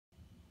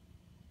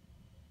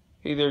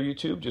Hey there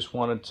YouTube, just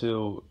wanted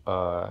to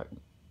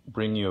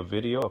bring you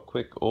a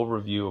quick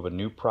overview of a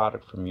new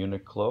product from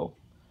Uniqlo.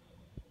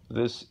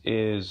 This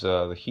is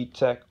the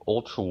Heattech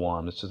Ultra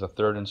Warm. This is the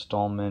third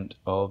installment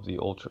of the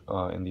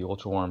in the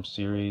Ultra Warm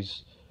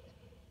series.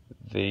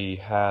 They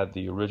had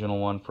the original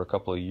one for a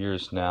couple of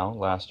years now.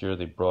 Last year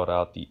they brought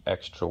out the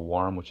Extra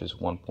Warm, which is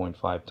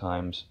 1.5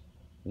 times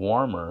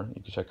warmer.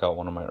 You can check out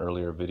one of my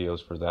earlier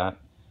videos for that.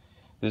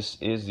 This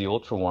is the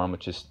Ultra Warm,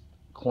 which is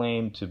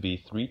claimed to be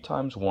 3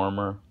 times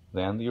warmer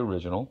than the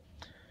original.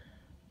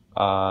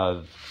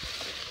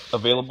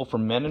 Available for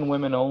men and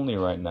women only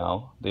right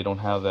now. They don't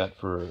have that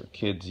for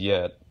kids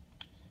yet,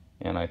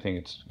 and I think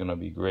it's gonna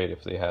be great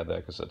if they had that,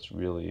 because that's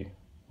really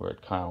where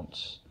it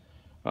counts.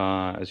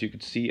 As you can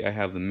see, I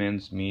have the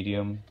men's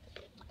medium,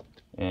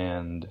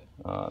 and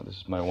this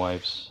is my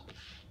wife's,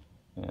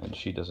 and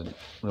she doesn't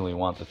really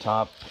want the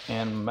top.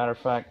 And matter of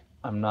fact,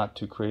 I'm not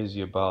too crazy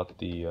about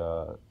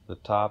the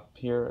top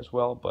here as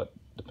well, but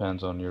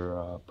depends on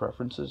your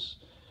preferences.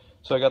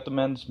 So I got the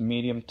men's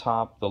medium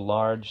top. The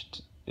large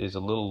is a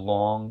little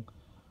long.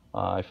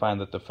 I find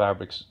that the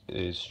fabric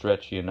is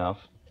stretchy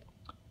enough.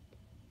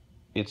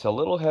 It's a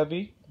little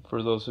heavy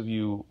for those of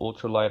you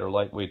ultralight or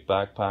lightweight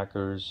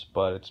backpackers,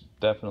 but it's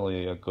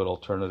definitely a good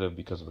alternative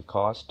because of the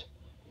cost.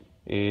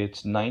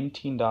 It's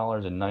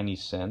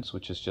 $19.90,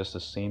 which is just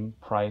the same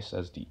price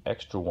as the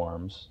Extra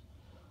Warms.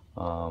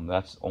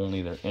 That's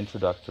only their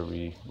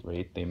introductory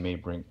rate. They may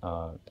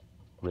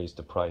raise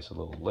the price a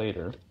little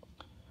later.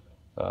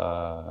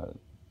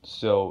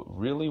 So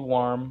really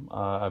warm.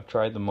 I've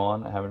tried them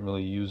on. I haven't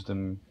really used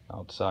them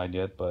outside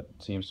yet, but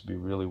it seems to be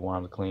really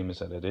warm. The claim is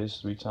that it is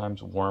 3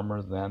 times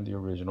warmer than the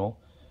original.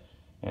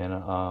 And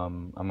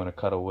I'm going to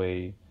cut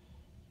away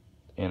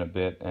in a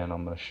bit and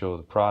I'm going to show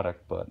the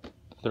product. But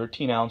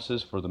 13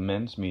 ounces for the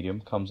men's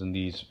medium. Comes in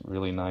these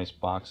really nice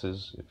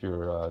boxes if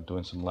you're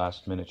doing some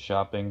last minute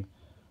shopping.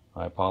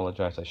 I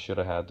apologize, I should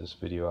have had this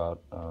video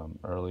out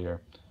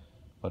earlier,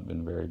 but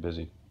been very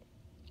busy.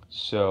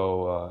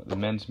 So the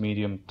men's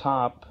medium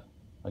top,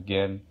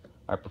 again,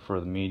 I prefer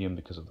the medium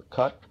because of the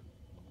cut.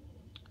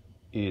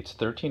 It's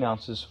 13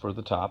 ounces for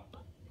the top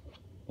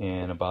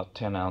and about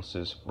 10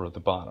 ounces for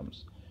the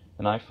bottoms.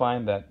 And I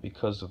find that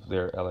because of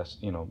their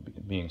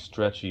being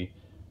stretchy,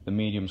 the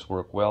mediums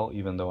work well,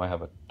 even though I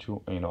have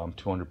I'm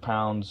 200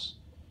 pounds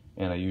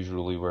and I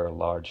usually wear a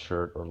large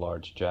shirt or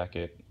large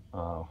jacket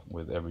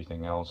with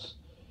everything else.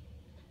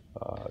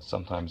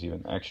 Sometimes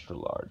even extra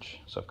large.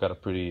 So I've got a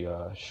pretty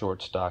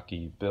short,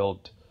 stocky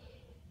build,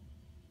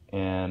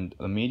 and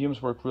the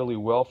mediums work really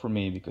well for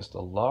me because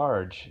the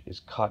large is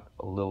cut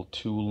a little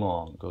too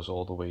long. It goes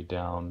all the way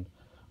down,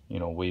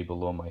 way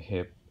below my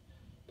hip,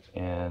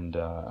 and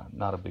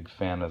not a big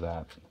fan of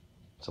that.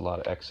 It's a lot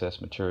of excess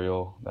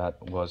material.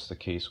 That was the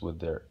case with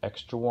their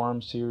Extra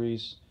Warm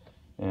series,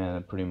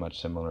 and pretty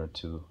much similar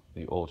to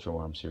the Ultra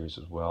Warm series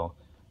as well.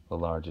 The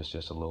large is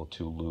just a little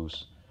too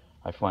loose.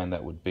 I find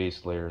that with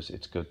base layers,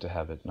 it's good to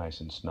have it nice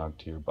and snug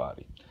to your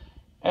body.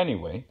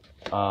 Anyway,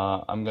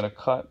 I'm going to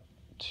cut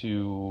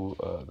to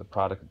the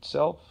product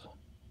itself.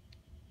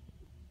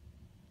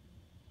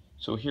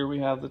 So here we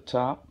have the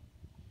top,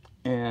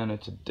 and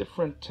it's a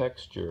different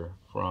texture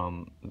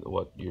from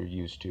what you're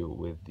used to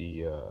with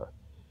the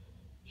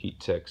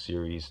Heattech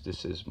series.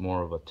 This is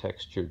more of a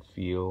textured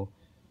feel.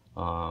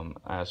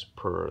 As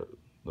per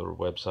their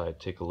website,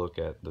 take a look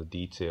at the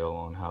detail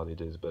on how they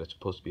did it, but it's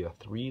supposed to be a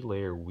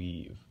 3-layer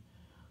weave.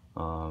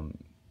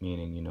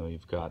 Meaning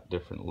you've got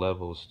different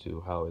levels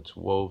to how it's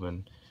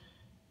woven,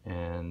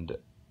 and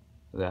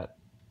that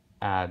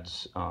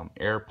adds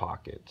air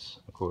pockets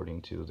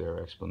according to their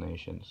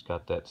explanation. It's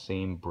got that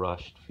same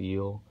brushed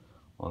feel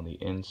on the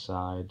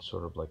inside,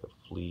 sort of like a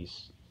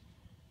fleece,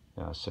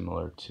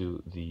 similar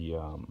to the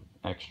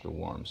Extra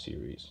Warm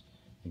series.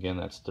 Again,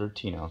 that's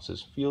 13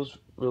 ounces. Feels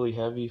really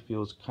heavy,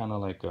 feels kind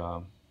of like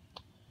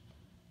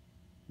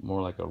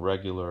more like a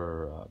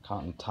regular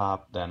cotton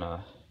top than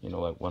a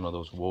like one of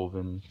those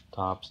woven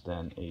tops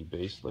than a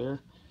base layer.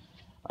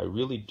 I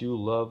really do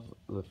love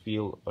the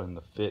feel and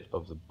the fit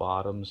of the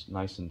bottoms,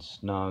 nice and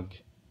snug,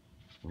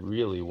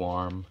 really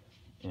warm,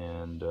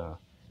 and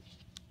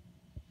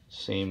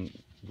same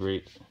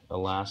great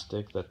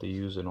elastic that they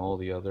use in all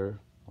the other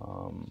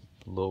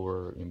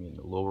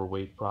lower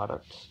weight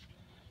products.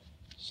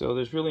 So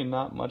there's really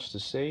not much to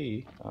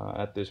say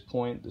at this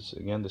point. This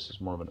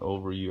is more of an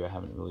overview. I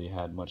haven't really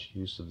had much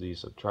use of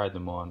these. I've tried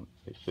them on.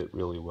 They fit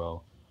really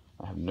well.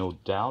 I have no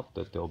doubt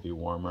that they'll be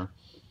warmer.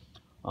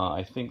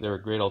 I think they're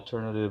a great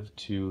alternative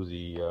to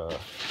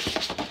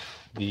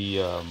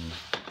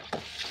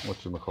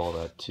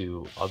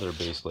to other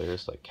base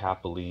layers like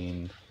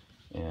Capilene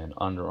and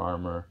Under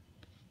Armour,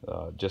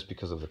 just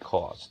because of the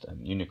cost.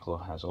 And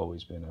Uniqlo has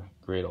always been a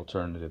great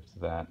alternative to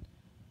that.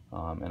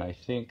 And I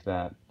think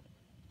that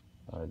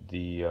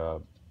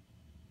the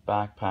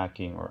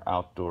backpacking or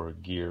outdoor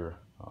gear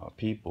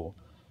people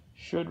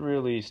should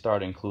really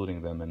start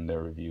including them in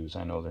their reviews.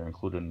 I know they're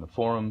included in the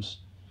forums.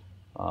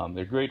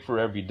 They're great for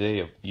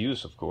everyday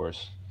use, of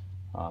course.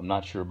 I'm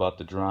not sure about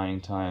the drying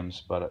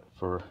times, but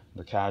for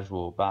the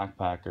casual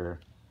backpacker,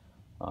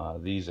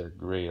 These are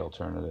great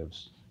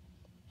alternatives.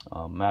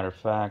 Matter of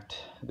fact,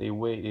 they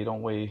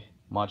don't weigh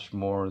much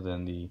more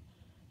than the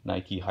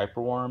Nike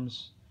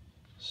Hyperwarms,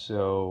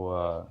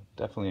 so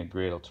definitely a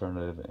great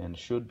alternative and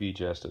should be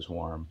just as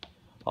warm.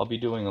 I'll be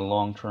doing a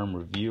long-term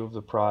review of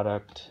the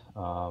product,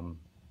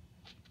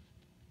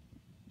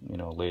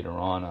 later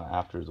on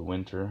after the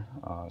winter.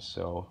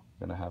 So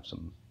I'm gonna have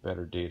some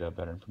better data,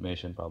 better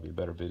information, probably a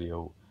better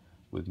video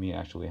with me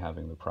actually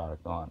having the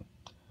product on.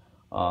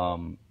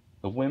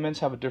 The women's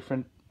have a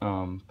different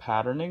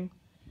patterning.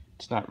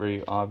 It's not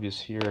very obvious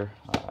here.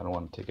 I don't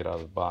want to take it out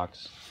of the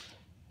box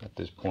at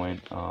this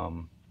point.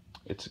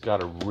 It's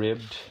got a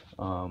ribbed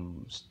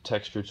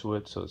texture to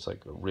it, so it's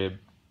like a rib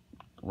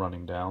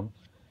running down.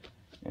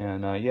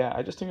 And yeah,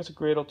 I just think it's a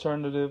great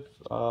alternative.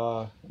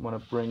 I'm going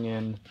to bring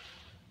in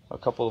a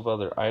couple of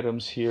other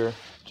items here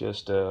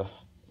just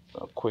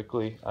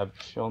quickly. I've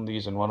shown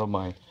these in one of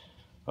my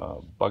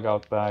bug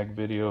out bag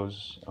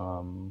videos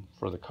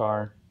for the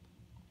car.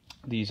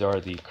 These are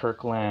the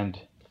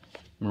Kirkland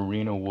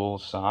Merino Wool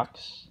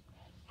socks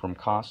from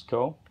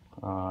Costco.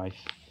 I'm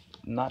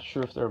not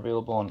sure if they're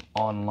available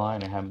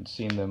online. I haven't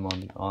seen them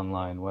on the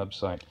online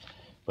website,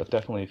 but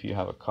definitely if you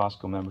have a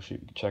Costco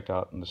membership, you can check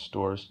out in the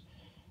stores.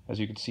 As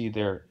you can see,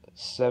 they're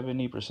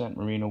 70%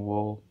 merino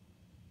wool,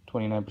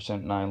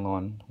 29%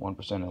 nylon, 1%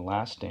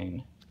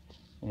 elastane,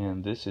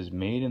 and this is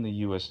made in the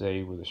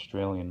USA with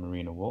Australian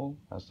merino wool,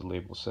 as the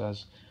label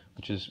says,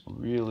 which is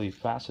really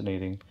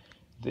fascinating.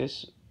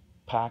 This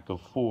pack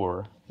of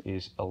 4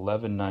 is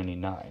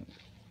 $11.99,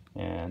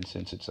 and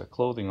since it's a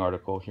clothing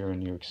article here in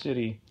New York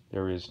City,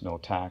 there is no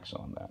tax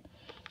on that.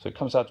 So it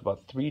comes out to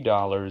about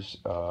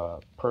 $3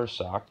 per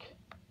sock,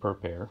 per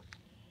pair.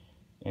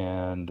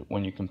 And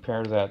when you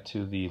compare that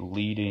to the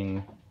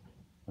leading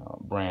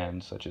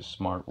brands such as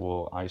Smart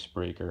Wool,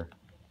 Icebreaker,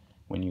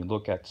 when you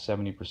look at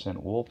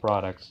 70% wool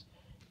products,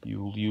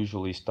 you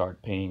usually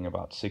start paying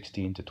about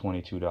 $16 to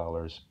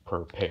 $22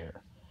 per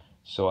pair.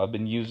 So I've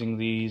been using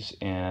these,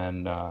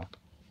 and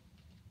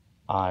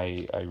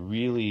I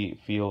really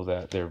feel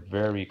that they're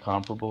very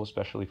comparable,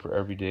 especially for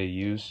everyday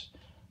use.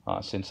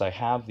 Since I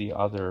have the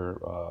other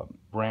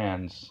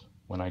brands,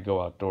 when I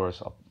go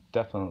outdoors, I'll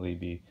definitely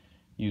be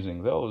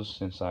using those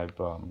since I've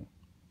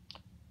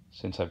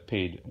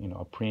paid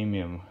a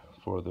premium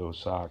for those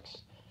socks.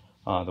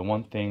 The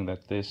one thing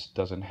that this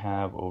doesn't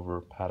have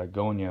over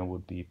Patagonia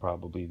would be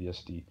probably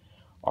just the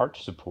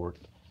arch support,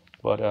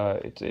 but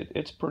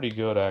it's pretty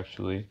good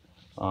actually.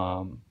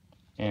 And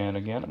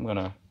again, I'm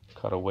gonna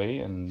cut away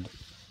and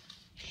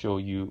show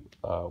you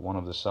one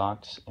of the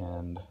socks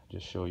and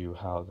just show you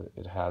how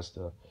it has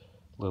the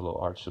little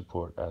arch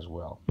support as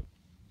well.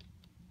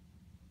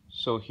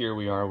 So here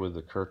we are with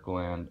the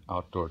Kirkland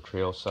outdoor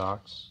trail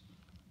socks.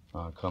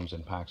 Comes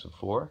in packs of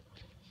 4,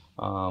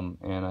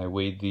 and I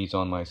weighed these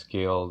on my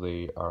scale.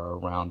 They are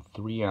around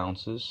 3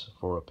 ounces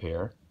for a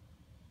pair.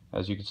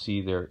 As you can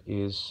see, there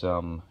is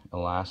some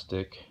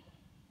elastic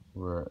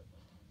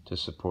to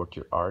support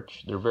your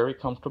arch. They're very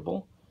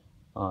comfortable,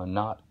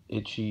 not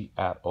itchy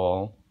at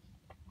all,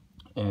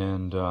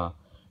 and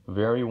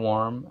very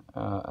warm,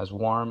 as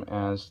warm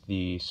as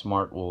the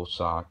Smart Wool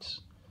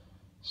socks.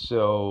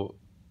 So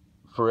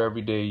for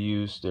everyday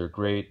use, they're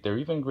great. They're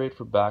even great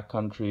for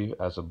backcountry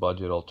as a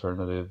budget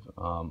alternative.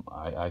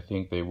 I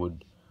think they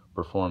would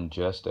perform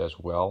just as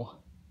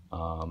well.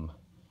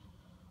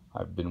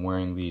 I've been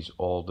wearing these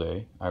all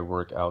day. I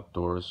work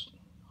outdoors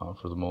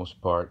for the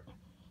most part,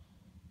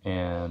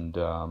 and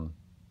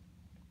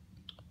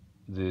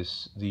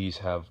these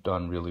have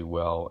done really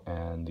well,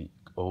 and the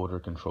odor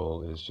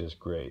control is just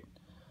great.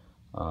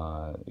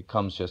 It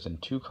comes just in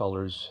 2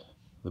 colors,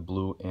 the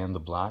blue and the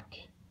black.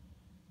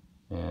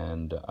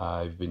 And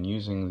I've been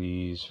using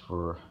these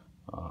for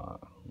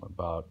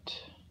about,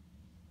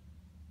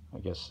 I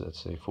guess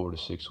let's say 4 to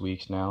 6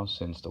 weeks now,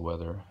 since the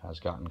weather has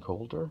gotten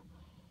colder,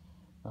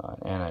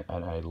 and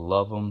I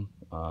love them.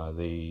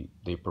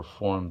 They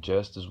perform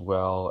just as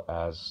well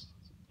as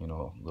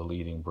the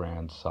leading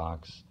brand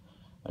socks.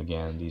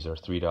 Again, these are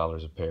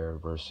 $3 a pair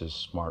versus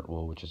Smart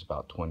Wool, which is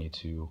about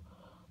 $22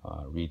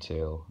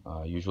 retail.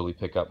 Usually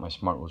pick up my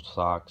Smart Wool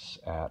socks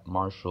at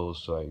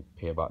Marshall's, so I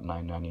pay about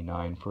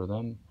 $9.99 for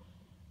them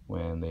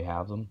when they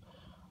have them.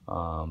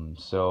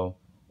 So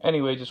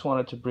anyway, just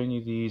wanted to bring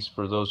you these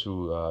for those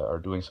who are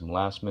doing some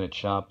last minute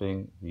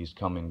shopping. These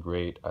come in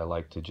great. I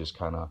like to just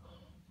kind of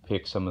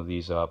pick some of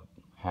these up,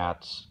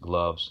 hats,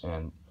 gloves,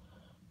 and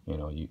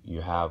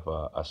you have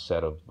a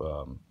set of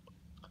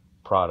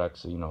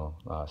products,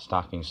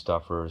 stocking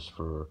stuffers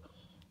for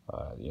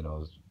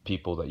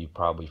people that you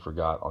probably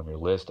forgot on your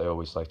list. I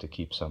always like to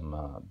keep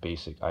some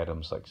basic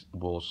items like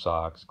wool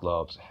socks,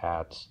 gloves,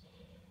 hats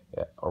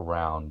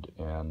around,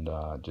 and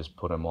just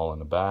put them all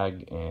in a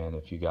bag. And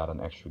if you got an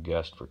extra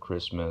guest for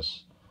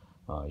Christmas,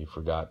 you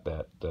forgot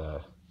that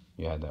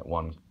you had that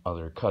one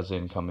other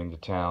cousin coming to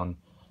town,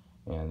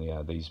 and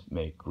yeah, these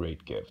make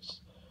great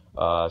gifts.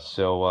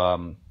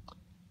 So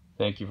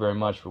thank you very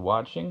much for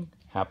watching.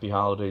 Happy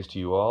holidays to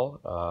you all.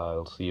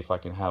 I'll see if I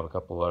can have a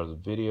couple of other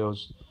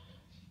videos,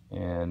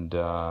 and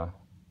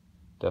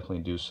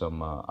definitely do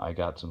some. I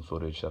got some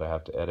footage that I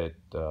have to edit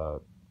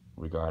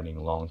regarding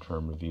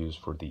long-term reviews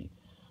for the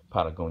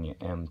Patagonia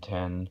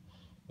M10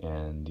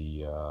 and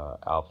the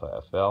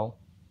Alpha FL.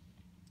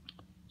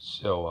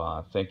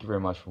 So thank you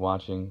very much for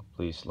watching.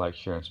 Please like,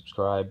 share, and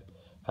subscribe.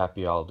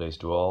 Happy holidays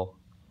to all.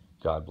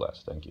 God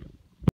bless. Thank you.